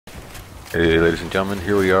Hey, ladies and gentlemen,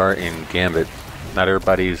 here we are in Gambit. Not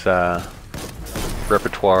everybody's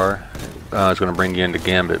repertoire is going to bring you into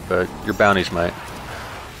Gambit, but your bounties might.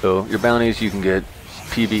 So your bounties, you can get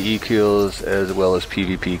PvE kills as well as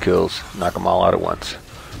PvP kills. Knock them all out at once.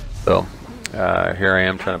 So here I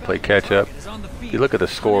am trying to play catch up. If you look at the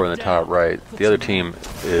score in the top right, the other team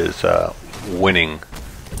is winning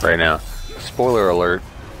right now. Spoiler alert,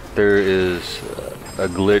 there is a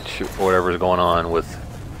glitch or whatever is going on with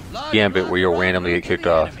Gambit where you'll randomly get kicked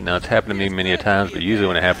off. Now it's happened to me many a times, but usually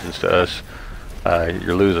when it happens to us,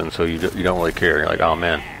 you're losing, so you don't really care. You're like, oh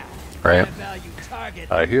man, right?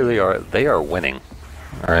 Here they are winning.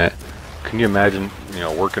 All right, can you imagine,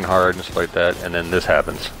 working hard and stuff like that, and then this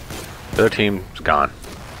happens? The other team's gone.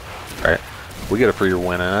 All right, we get a free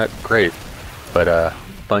win, and that great. But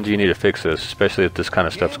Bungie, you need to fix this, especially if this kind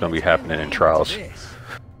of stuff's going to be happening in trials.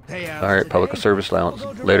 All right, public service allowance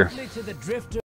later.